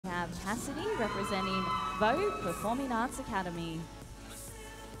Cassidee representing WERK Performing Arts Academy.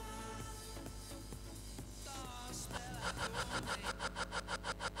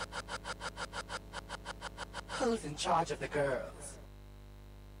 Who's in charge of the girls?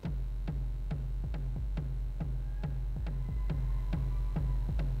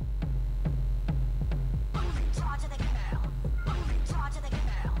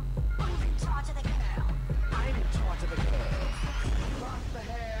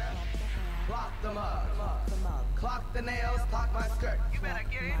 Clock the nails, clock my skirt. You better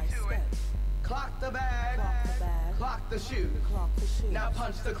get into it. Clock the bag, clock the shoe. Now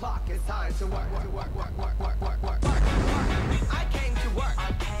punch the clock, it's time to work. I came to work.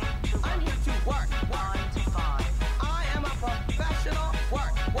 I'm here to work. 9 to 5. I am a professional.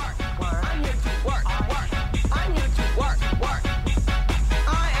 Work. I'm here to work. I'm here to work.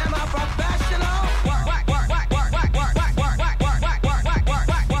 I am a professional.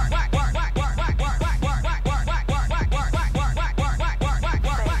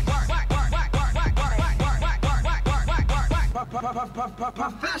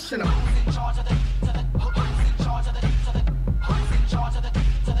 Professional. Who's in charge of the who's in charge of the who's in charge of the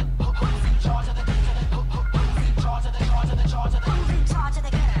who's in charge of the who's in charge of the who's in charge of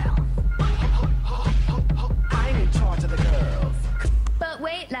the girl? I'm in charge of the girls. But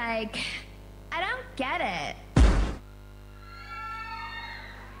wait, like, I don't get it.